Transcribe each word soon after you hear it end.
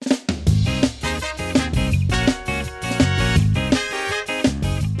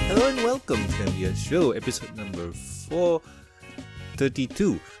MBS show, episode number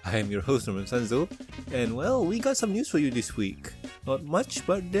 432. I am your host, Norman Sanzo, and well, we got some news for you this week. Not much,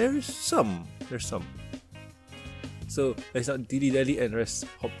 but there's some. So let's not dilly-dally and let's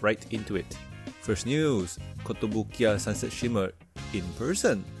hop right into it. First news, Kotobukiya Sunset Shimmer in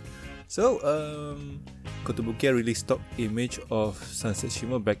person. So, Kotobukiya released stock image of Sunset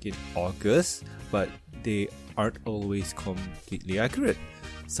Shimmer back in August, but they aren't always completely accurate.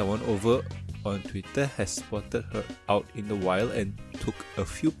 Someone over on Twitter has spotted her out in the wild and took a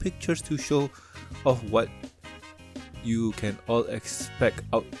few pictures to show off what you can all expect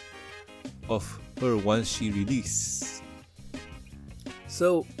out of her once she released.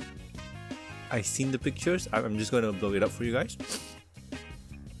 So, I seen the pictures. I'm just gonna blow it up for you guys.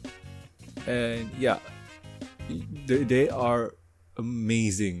 And yeah, they are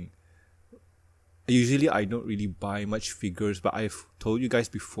amazing. Usually I don't really buy much figures, but I've told you guys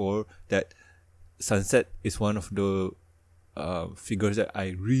before that Sunset is one of the figures that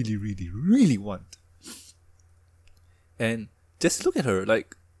I really want. And just look at her,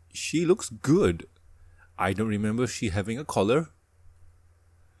 like, she looks good. I don't remember she having a collar.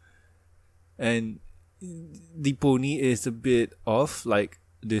 And the pony is a bit off, like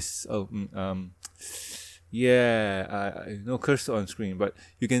this. No cursor on screen, but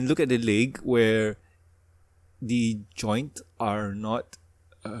you can look at the leg where the joints are not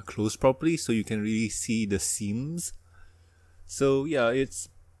closed properly, so you can really see the seams. So yeah, it's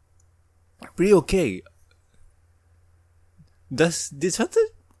pretty okay. Did Sunset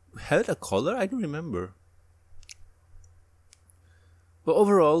have a collar? I don't remember. But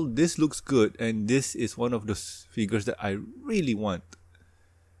overall, this looks good, and this is one of those figures that I really want.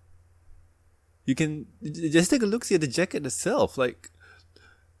 You can just take a look, see at the jacket itself. Like,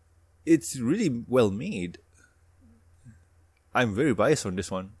 it's really well made. I'm very biased on this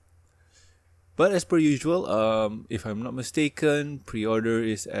one. But as per usual, if I'm not mistaken, pre-order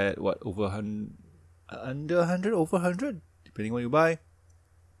is at over 100, under 100, over 100, depending what you buy.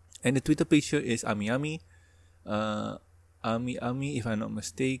 And the Twitter page here is Ami, if I'm not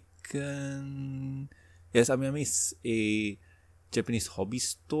mistaken. Yes, Ami is a Japanese hobby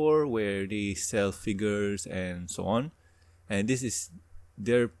store where they sell figures and so on. And this is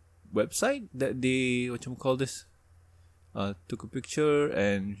their website that they, took a picture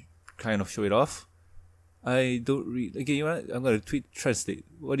and kind of show it off. I don't read. Okay, you know what? I'm going to translate.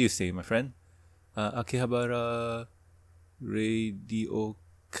 What do you say, my friend? Akihabara Radio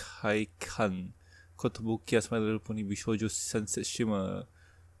Kaikan. Kotobukiya My Little Pony Bishoujo Sunset Shimmer.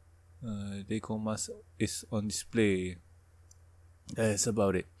 Deikomas is on display. That's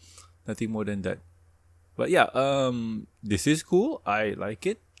about it. Nothing more than that. But yeah, this is cool. I like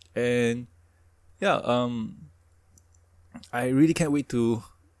it. And yeah, I really can't wait to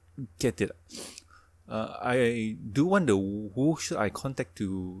get it. I do wonder who should I contact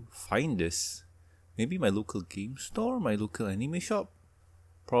to find this. Maybe my local game store, my local anime shop,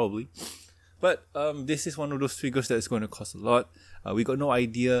 probably. But this is one of those figures that's going to cost a lot. We got no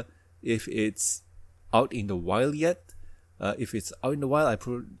idea if it's out in the wild yet. If it's out in the wild, I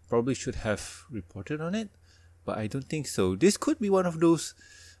probably should have reported on it, but I don't think so. This could be one of those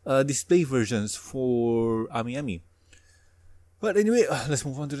display versions for Ami. But anyway, let's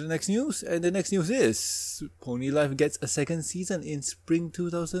move on to the next news. And the next news is Pony Life gets a second season in spring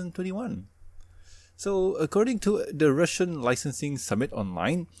 2021. So, according to the Russian Licensing Summit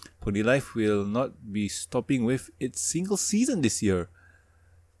Online, Pony Life will not be stopping with its single season this year.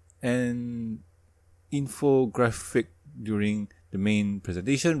 And infographic during the main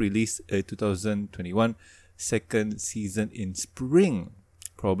presentation released a 2021 second season in spring,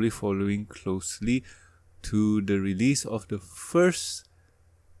 probably following closely to the release of the first,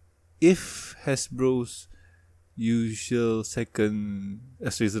 if Hasbro's usual second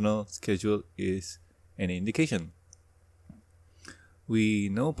seasonal schedule is an indication. We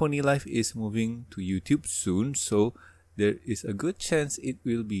know Pony Life is moving to YouTube soon, so there is a good chance it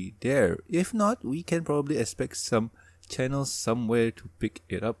will be there. If not, we can probably expect some channels somewhere to pick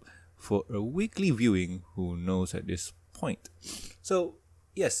it up for a weekly viewing. Who knows at this point? So,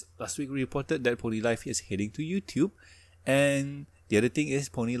 yes, last week we reported that Pony Life is heading to YouTube. And the other thing is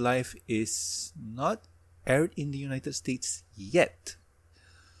Pony Life is not aired in the United States yet.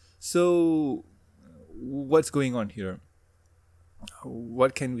 So, what's going on here?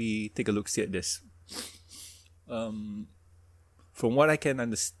 What can we take a look see at this? From what I can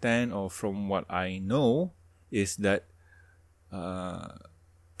understand or from what I know is that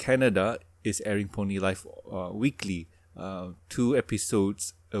Canada is airing Pony Life weekly, 2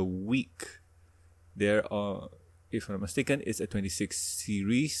 episodes a week. There are, if I'm not mistaken, it's a 26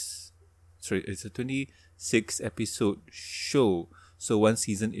 series it's a 26 episode show. So one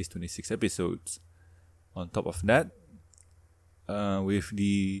season is 26 episodes. On top of that, with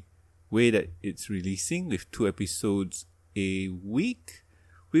the way that it's releasing, with 2 episodes a week,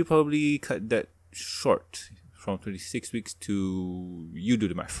 we probably cut that short from 26 weeks to, you do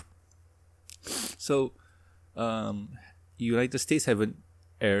the math. So, United States haven't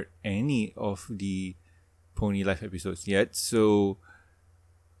aired any of the Pony Life episodes yet, so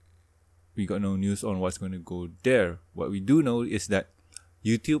we got no news on what's going to go there. What we do know is that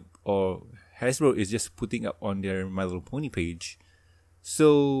YouTube or Hasbro is just putting up on their My Little Pony page.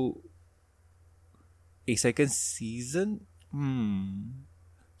 So, a second season?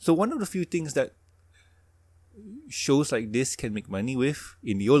 So one of the few things that shows like this can make money with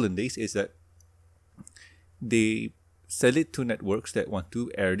in the olden days is that they sell it to networks that want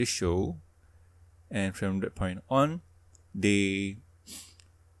to air the show, and from that point on, they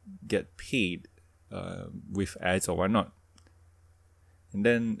get paid with ads or whatnot. And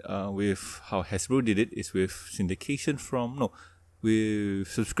then with how Hasbro did it is with syndication with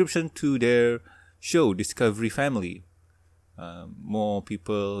subscription to their show, Discovery Family. More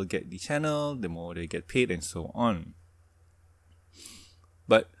people get the channel, the more they get paid, and so on.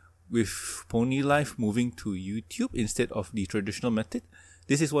 But with Pony Life moving to YouTube instead of the traditional method,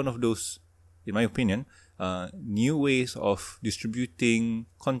 this is one of those, in my opinion, new ways of distributing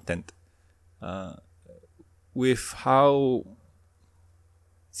content. With how...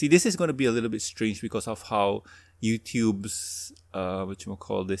 See, this is going to be a little bit strange because of how YouTube's,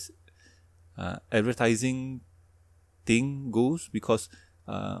 advertising thing goes, because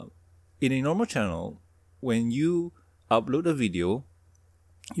in a normal channel, when you upload a video,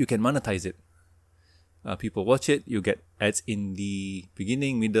 you can monetize it. People watch it, you get ads in the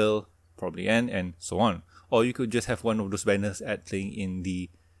beginning, middle, probably end, and so on. Or you could just have one of those banners ad playing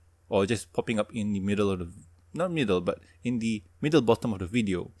or just popping up in the middle of but in the middle bottom of the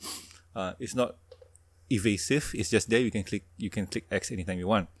video. It's not evasive, it's just there, you can click X anytime you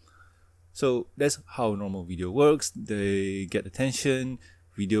want. So that's how normal video works. They get attention,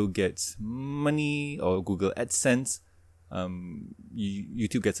 video gets money, or Google AdSense.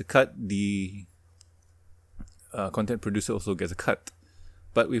 YouTube gets a cut, the content producer also gets a cut.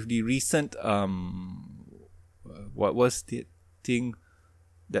 But with the recent, what was the thing,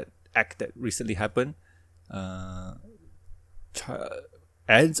 that act that recently happened,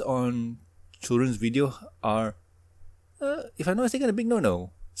 ads on children's video are, if I'm not mistaken, a big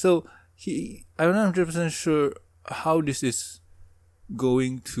no-no. So I'm not 100% sure how this is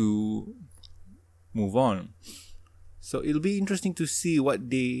going to move on. So it'll be interesting to see what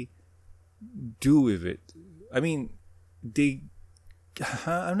they do with it. I mean, I'm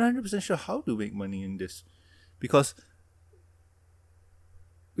not 100% sure how to make money in this, because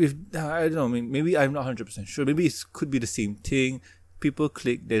I don't know, maybe I'm not 100% sure. Maybe it could be the same thing. People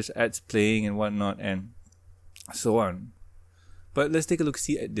click, there's ads playing and whatnot, and so on. But let's take a look,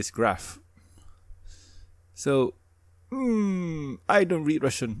 see at this graph. So, I don't read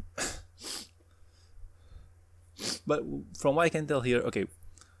Russian. But from what I can tell here, okay,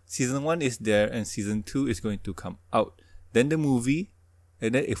 season 1 is there and season 2 is going to come out. Then the movie,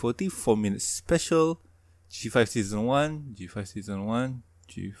 and then a 44-minute special, G5 season 1, G5 season 1,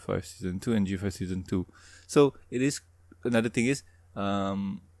 G5 season 2, and G5 season 2. So it is, another thing is,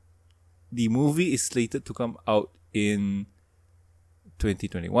 the movie is slated to come out in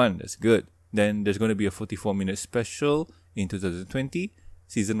 2021. That's good. Then there's going to be a 44-minute special in 2020.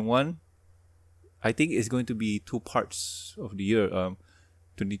 Season 1, I think, is going to be 2 parts of the year.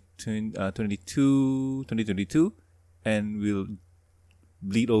 2022, and will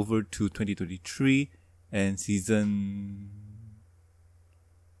bleed over to 2023. And season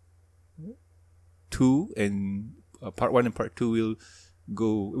 2 and part 1 and part 2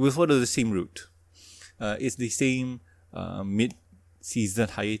 will follow the same route. It's the same mid-season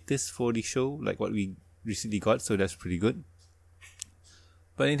hiatus for the show, like what we recently got, so that's pretty good.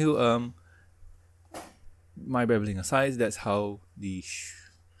 But anywho, my babbling aside, that's how the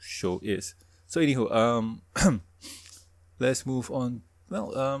show is. So anywho, let's move on.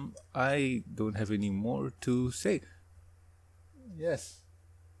 Well, I don't have any more to say. Yes.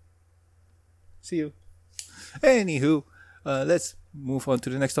 See you. Anywho, let's move on to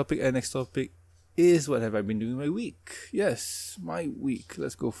the next topic. And next topic is, what have I been doing my week? Yes, my week.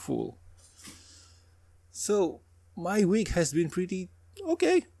 Let's go full. So, my week has been pretty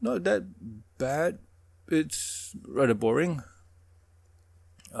okay. Not that bad. It's rather boring.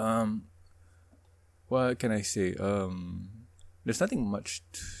 What can I say? There's nothing much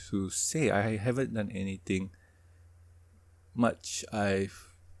to say. I haven't done anything much.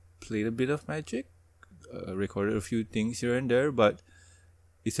 I've played a bit of Magic, recorded a few things here and there, but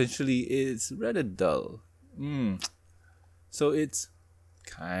essentially it's rather dull. So it's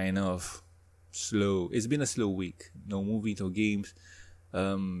kind of slow. It's been a slow week. No movies, no games.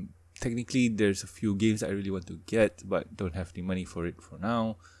 Technically, there's a few games I really want to get, but don't have the money for it for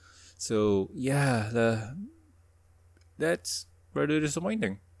now. So yeah, that's rather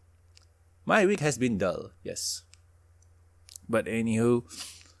disappointing. My week has been dull, yes. But anywho,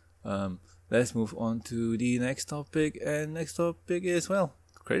 let's move on to the next topic. And next topic is, well,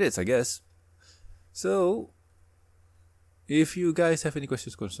 credits, I guess. So, if you guys have any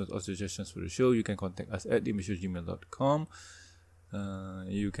questions, concerns, or suggestions for the show, you can contact us at themissgmail.com.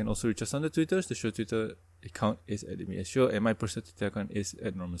 You can also reach us on the Twitters. The show Twitter account is at MBS Show, and my personal Twitter account is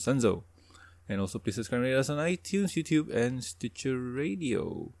at Norman Sanzo. And also, please subscribe to us on iTunes, YouTube, and Stitcher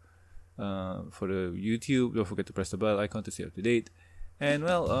Radio. For the YouTube, don't forget to press the bell icon to stay up to date. And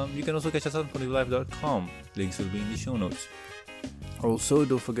well, you can also catch us on PonyLive.com. Links will be in the show notes. Also,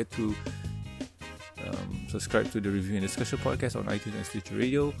 don't forget to subscribe to the Review and Discussion podcast on iTunes and Stitcher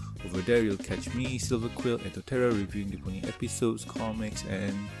Radio. Over there, you'll catch me, Silver Quill, and Totera reviewing the pony episodes, comics,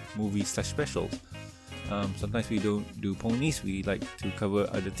 and movies/specials. Sometimes we don't do ponies, we like to cover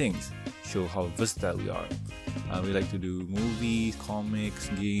other things, show how versatile we are. We like to do movies, comics,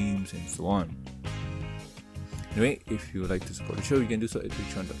 games, and so on. Anyway, if you would like to support the show, you can do so at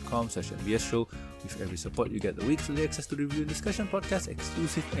patreon.com/MBS Show. With every support, you get the weekly access to the Review and Discussion podcast,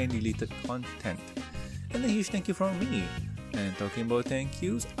 exclusive and deleted content. And a huge thank you from me. And talking about thank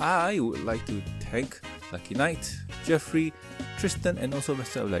yous, I would like to thank Lucky Knight, Jeffrey, Tristan, and also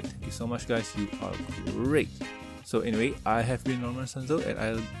Mr. Light. Thank you so much, guys. You are great. So anyway, I have been Norman Sanzo, and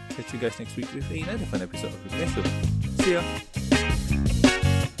I'll catch you guys next week with another fun episode of the MBS Show. See ya!